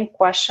the same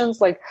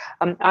questions, like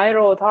I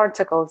wrote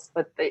articles,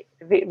 but the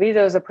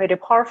videos are pretty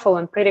powerful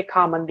and pretty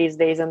common these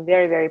days and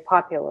very, very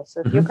popular.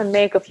 So if you can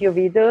make a few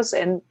videos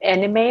and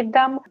animate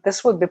them,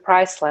 this would be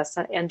priceless.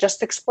 And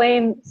just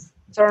explain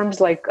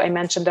terms like I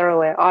mentioned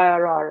earlier,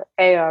 IRR,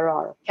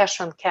 ARR, cash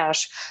on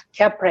cash,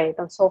 cap rate,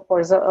 and so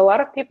forth. A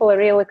lot of people are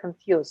really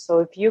confused. So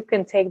if you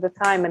can take the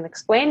time and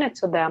explain it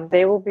to them,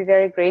 they will be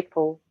very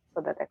grateful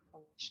for that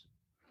explanation.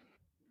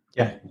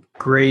 Yeah,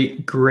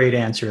 great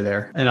answer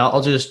there. And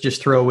I'll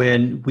just throw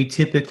in, we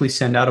typically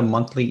send out a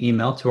monthly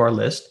email to our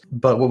list,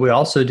 but what we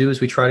also do is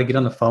we try to get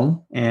on the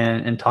phone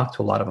and talk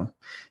to a lot of them.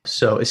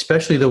 So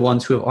especially the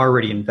ones who have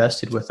already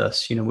invested with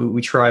us,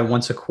 we try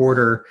once a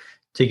quarter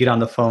to get on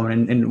the phone,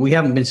 and we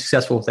haven't been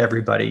successful with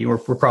everybody. We're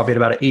probably at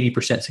about an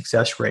 80%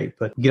 success rate,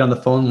 but get on the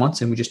phone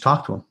once and we just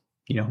talk to them.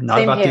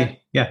 Not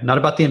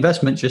about the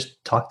investment,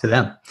 just talk to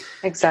them.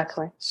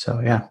 Exactly. So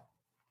yeah.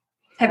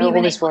 Have you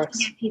been able to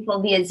get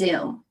people via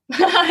Zoom?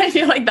 I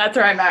feel like that's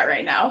where I'm at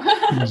right now.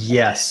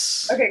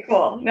 Yes. Okay,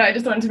 cool. No, I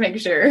just wanted to make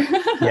sure.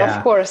 Yeah.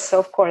 Of course.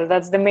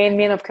 That's the main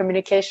mean of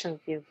communication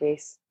these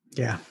days.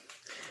 Yeah.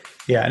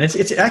 Yeah, and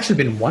it's actually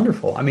been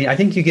wonderful. I mean, I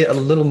think you get a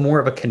little more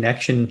of a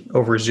connection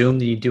over Zoom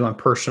than you do on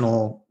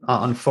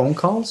on phone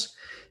calls.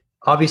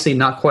 Obviously,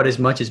 not quite as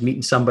much as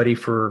meeting somebody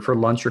for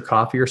lunch or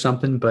coffee or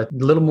something, but a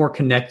little more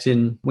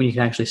connecting when you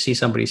can actually see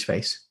somebody's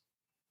face.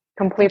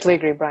 Completely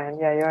agree, Brian.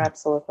 Yeah, you're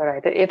absolutely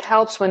right. It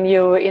helps when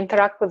you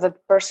interact with a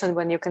person,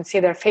 when you can see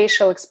their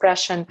facial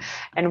expression,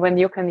 and when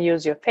you can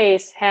use your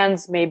face,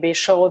 hands, maybe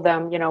show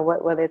them,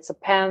 whether it's a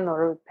pen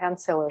or a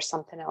pencil or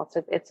something else.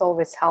 It's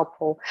always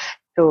helpful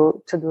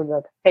to do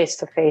that face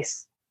to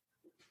face.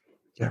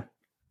 Yeah.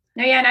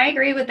 No, yeah, and I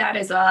agree with that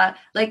as well.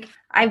 Like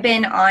I've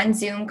been on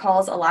Zoom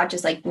calls a lot,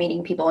 just like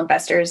meeting people,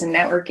 investors and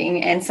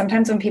networking. And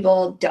sometimes when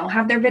people don't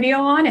have their video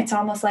on, it's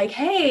almost like,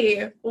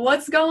 hey,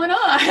 what's going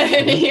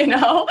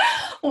on?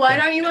 Why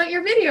don't you want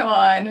your video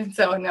on?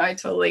 So no, I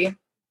totally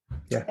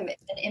am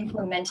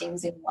implementing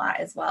Zoom a lot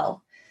as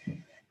well.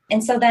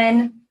 And so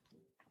then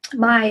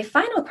my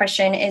final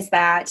question is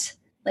that,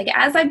 like,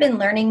 as I've been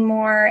learning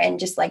more and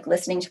just like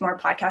listening to more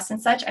podcasts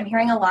and such, I'm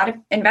hearing a lot of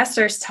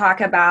investors talk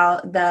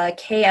about the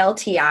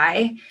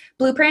KLTI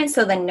blueprint.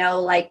 So the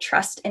know, like,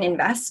 trust, and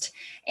invest.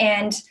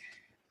 And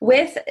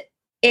with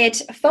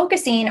it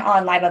focusing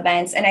on live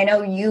events, and I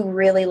know you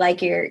really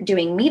like you're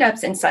doing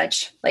meetups and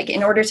such, like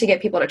in order to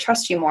get people to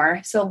trust you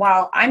more. So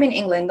while I'm in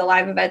England, the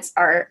live events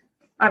are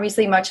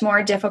obviously much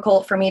more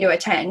difficult for me to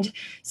attend.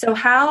 So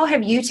how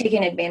have you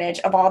taken advantage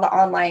of all the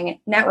online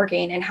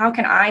networking, and how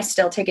can I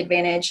still take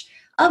advantage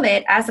of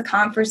it as the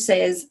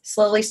conferences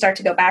slowly start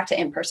to go back to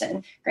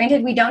in-person?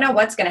 Granted, we don't know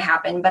what's going to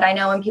happen, but I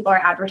know when people are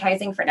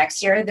advertising for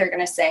next year, they're going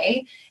to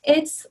say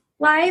it's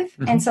live.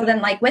 Mm-hmm. And so then,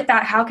 like, with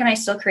that, how can I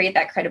still create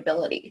that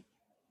credibility?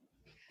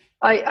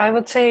 I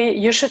would say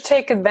you should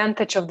take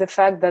advantage of the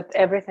fact that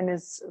everything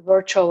is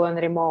virtual and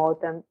remote.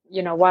 And,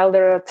 while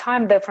there are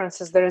time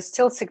differences, there is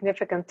still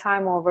significant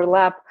time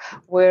overlap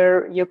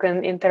where you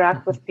can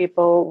interact with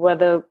people,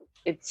 whether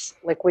it's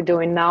like we're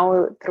doing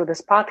now through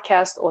this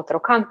podcast or through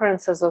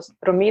conferences or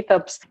through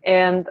meetups,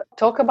 and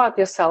talk about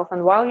yourself.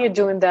 And while you're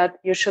doing that,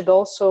 you should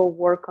also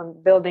work on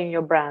building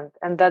your brand.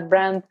 And that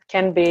brand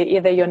can be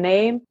either your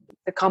name,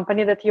 the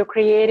company that you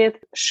created.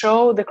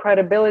 Show the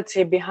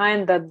credibility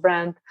behind that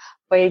brand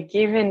by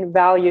giving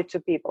value to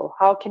people.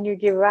 How can you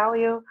give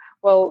value?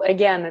 Well,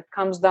 again, it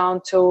comes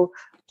down to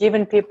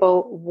giving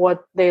people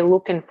what they're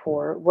looking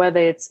for, whether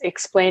it's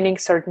explaining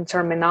certain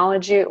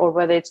terminology or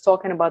whether it's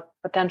talking about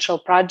potential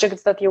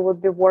projects that you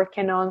would be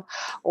working on,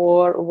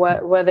 or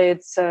whether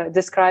it's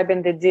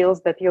describing the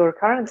deals that you're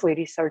currently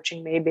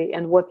researching maybe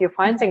and what you're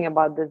finding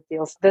about these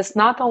deals. This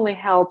not only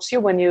helps you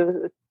when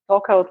you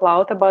talk out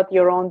loud about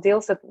your own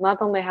deals, it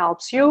not only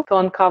helps you to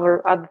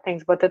uncover other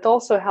things, but it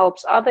also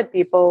helps other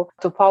people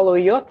to follow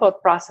your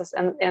thought process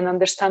and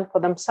understand for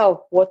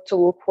themselves what to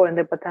look for in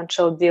the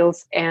potential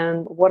deals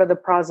and what are the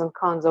pros and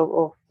cons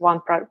of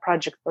one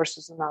project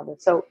versus another.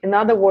 So in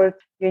other words,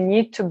 you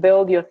need to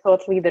build your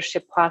thought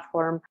leadership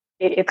platform.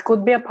 It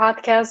could be a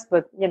podcast,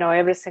 but,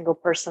 every single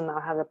person now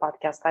has a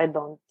podcast. I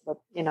don't, but,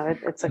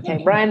 it's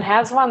okay. Brian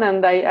has one,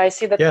 and I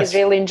see that he's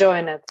really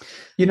enjoying it.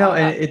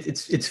 And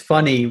it's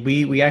funny.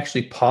 We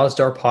actually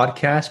paused our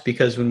podcast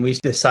because when we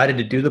decided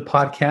to do the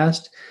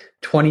podcast,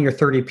 20 or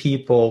 30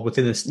 people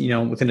within this,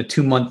 within a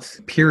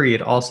 2-month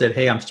period all said,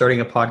 "Hey, I'm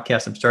starting a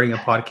podcast. I'm starting a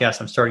podcast.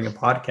 I'm starting a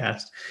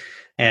podcast."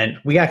 And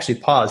we actually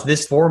paused.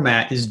 This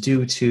format is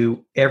due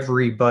to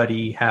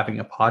everybody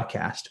having a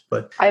podcast.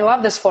 But I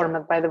love this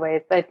format, by the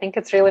way. I think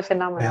it's really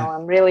phenomenal. Yeah.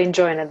 I'm really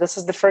enjoying it. This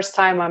is the first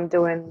time I'm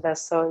doing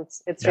this, so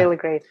it's really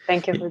great.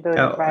 Thank you for doing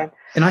it, Brian.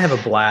 And I have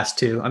a blast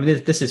too. I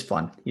mean, this is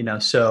fun,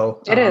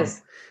 so it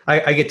is.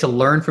 I get to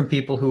learn from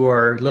people who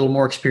are a little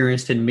more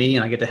experienced than me,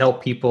 and I get to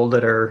help people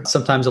that are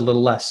sometimes a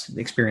little less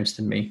experienced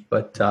than me.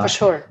 But for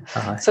sure,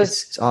 so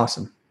it's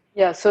awesome.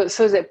 Yeah, so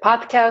the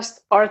podcast,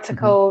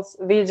 articles,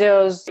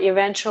 videos,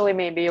 eventually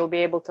maybe you'll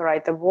be able to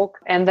write a book,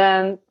 and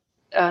then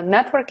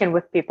networking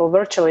with people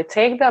virtually.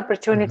 Take the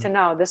opportunity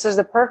now. This is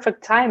the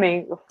perfect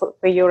timing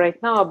for you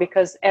right now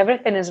because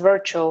everything is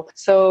virtual.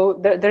 So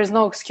there's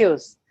no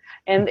excuse.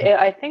 And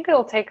I think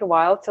it'll take a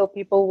while till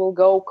people will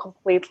go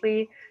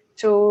completely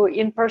to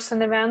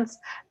in-person events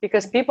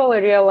because people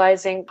are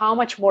realizing how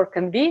much more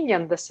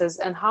convenient this is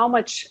and how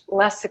much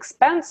less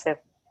expensive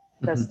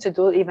to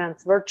do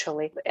events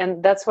virtually.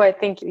 And that's why I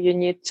think you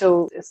need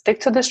to stick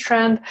to this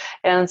trend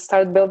and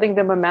start building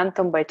the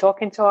momentum by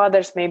talking to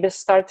others, maybe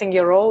starting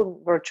your own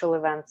virtual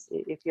events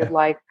if you'd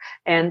like,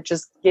 and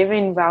just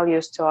giving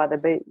values to others.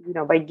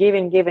 By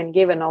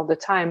giving all the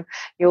time,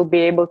 you'll be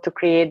able to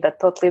create that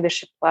thought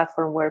leadership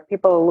platform where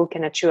people are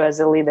looking at you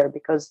as a leader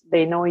because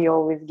they know you're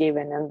always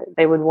giving and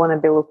they would want to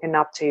be looking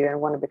up to you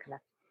and want to be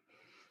connected.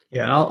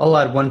 Yeah, and I'll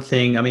add one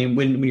thing. I mean,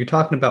 when you're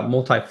talking about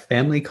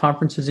multifamily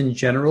conferences in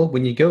general,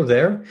 when you go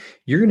there,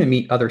 you're going to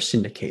meet other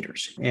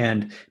syndicators.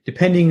 And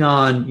depending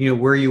on,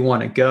 where you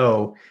want to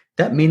go,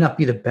 that may not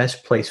be the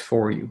best place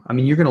for you. I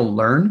mean, you're going to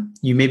learn.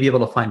 You may be able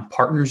to find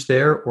partners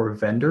there or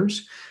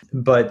vendors,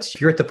 but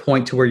if you're at the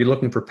point to where you're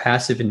looking for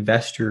passive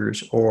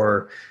investors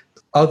or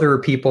other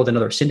people than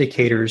other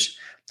syndicators,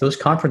 those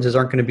conferences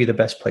aren't going to be the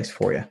best place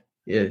for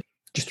you.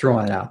 Just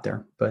throwing it out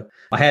there. But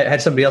I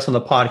had somebody else on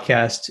the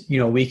podcast,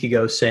 a week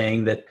ago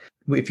saying that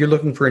if you're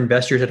looking for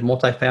investors at a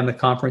multifamily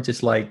conference,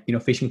 it's like,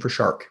 fishing for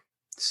shark.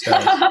 So,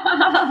 but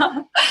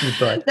I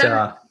like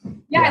that.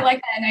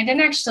 And I didn't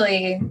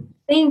actually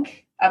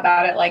think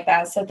about it like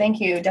that. So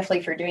thank you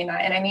definitely for doing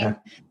that. And I mean,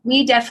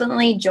 we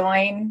definitely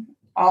join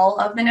all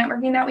of the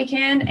networking that we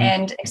can.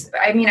 And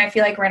I mean, I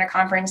feel like we're in a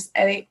conference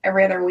every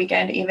other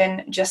weekend,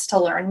 even just to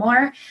learn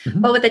more.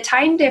 But with the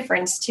time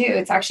difference too,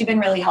 it's actually been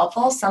really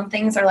helpful. Some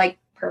things are like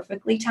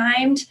perfectly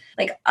timed.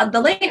 Like the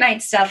late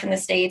night stuff in the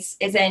States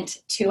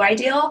isn't too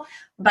ideal.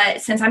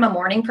 But since I'm a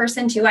morning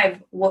person too,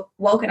 I've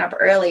woken up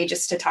early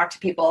just to talk to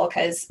people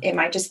because it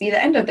might just be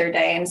the end of their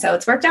day. And so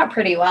it's worked out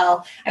pretty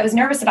well. I was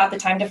nervous about the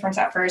time difference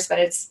at first, but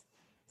it's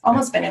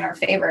almost been in our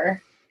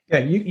favor. Yeah,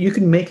 you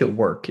can make it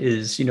work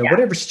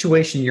whatever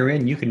situation you're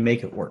in, you can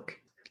make it work.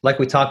 like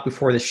we talked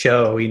before the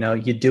show,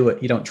 you do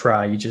it, you don't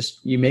try,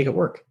 you make it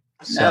work.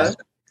 So. No,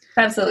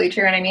 absolutely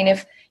true. And I mean,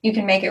 if you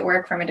can make it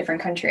work from a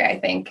different country, I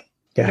think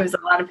gives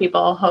a lot of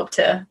people hope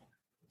to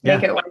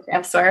make it work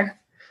elsewhere.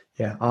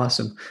 Yeah,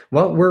 awesome.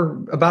 Well, we're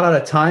about out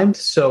of time.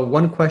 So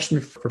one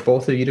question for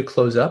both of you to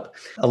close up.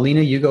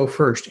 Alina, you go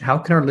first. How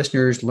can our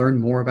listeners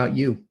learn more about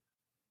you?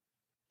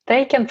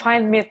 They can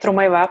find me through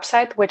my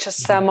website, which is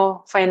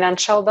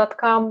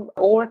samofinancial.com,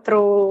 or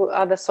through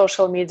other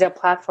social media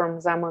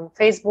platforms. I'm on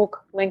Facebook,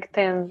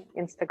 LinkedIn,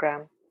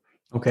 Instagram.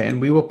 Okay,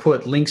 and we will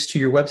put links to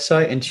your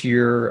website and to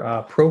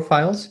your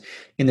profiles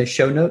in the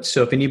show notes.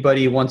 So if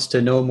anybody wants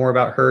to know more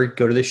about her,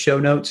 go to the show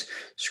notes,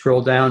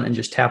 scroll down, and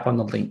just tap on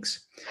the links.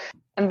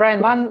 And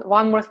Brian,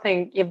 one more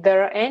thing. If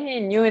there are any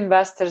new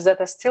investors that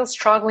are still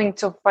struggling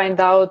to find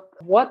out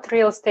what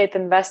real estate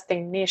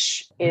investing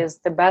niche is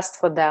the best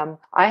for them,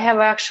 I have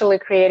actually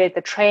created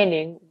a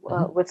training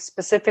with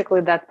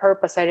specifically that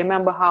purpose. I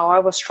remember how I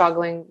was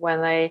struggling when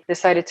I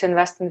decided to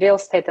invest in real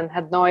estate and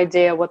had no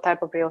idea what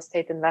type of real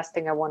estate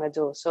investing I want to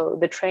do. So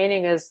the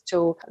training is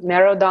to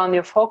narrow down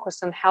your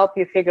focus and help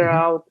you figure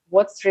out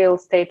what's real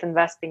estate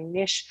investing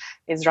niche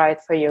is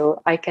right for you.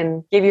 I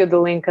can give you the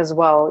link as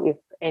well if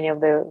any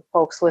of the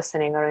folks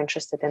listening are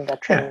interested in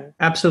that training. Yeah,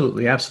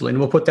 absolutely. And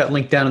we'll put that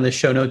link down in the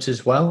show notes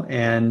as well,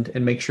 and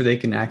make sure they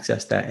can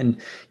access that. And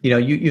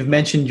you've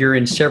mentioned you're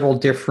in several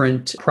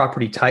different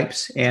property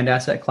types and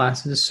asset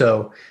classes.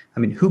 So, I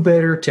mean, who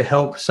better to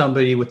help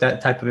somebody with that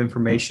type of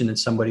information than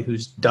somebody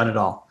who's done it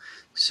all?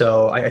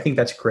 So I think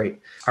that's great.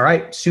 All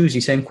right,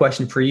 Susie, same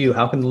question for you.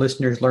 How can the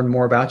listeners learn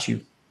more about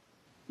you?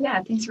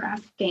 Yeah, thanks for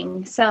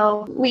asking.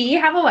 So we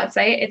have a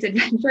website. It's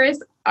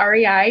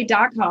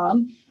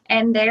adventurousrei.com.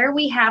 And there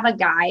we have a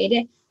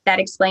guide that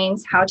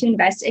explains how to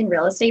invest in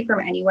real estate from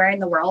anywhere in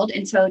the world.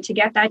 And so to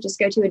get that, just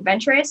go to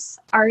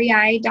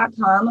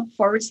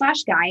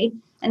adventurousrei.com/guide.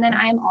 And then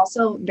I'm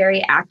also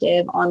very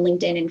active on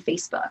LinkedIn and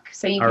Facebook.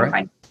 So you can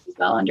find me as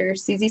well under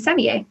Susie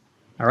Sevier.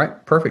 All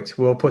right, perfect.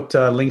 We'll put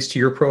links to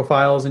your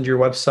profiles and your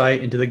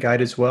website into the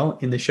guide as well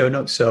in the show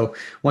notes. So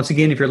once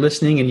again, if you're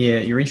listening and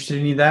you're interested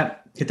in any of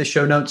that, hit the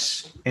show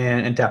notes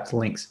and tap the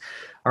links.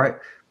 All right.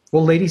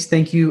 Well, ladies,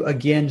 thank you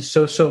again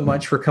so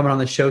much for coming on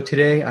the show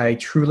today. I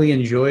truly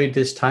enjoyed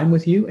this time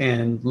with you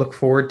and look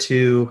forward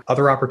to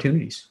other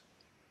opportunities.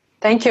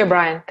 Thank you,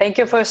 Brian. Thank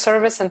you for your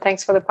service, and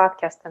thanks for the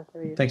podcast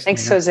interview.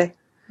 Thanks, Susie.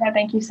 Yeah,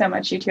 thank you so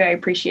much. You too. I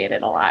appreciate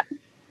it a lot.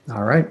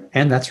 All right.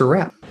 And that's a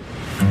wrap.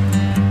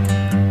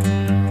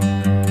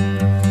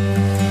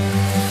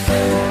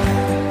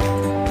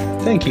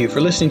 Thank you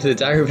for listening to the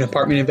Diary of an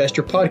Apartment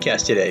Investor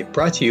podcast today,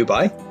 brought to you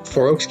by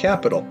Four Oaks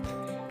Capital.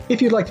 If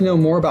you'd like to know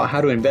more about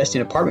how to invest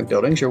in apartment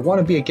buildings or want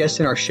to be a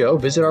guest in our show,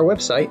 visit our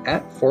website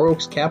at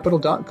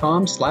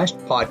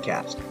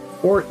fouroakscapital.com/podcast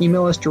or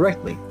email us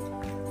directly.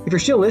 If you're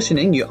still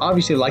listening, you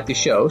obviously like the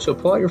show, so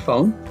pull out your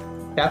phone,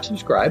 tap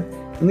subscribe,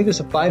 and leave us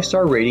a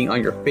 5-star rating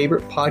on your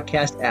favorite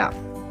podcast app.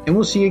 And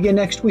we'll see you again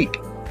next week.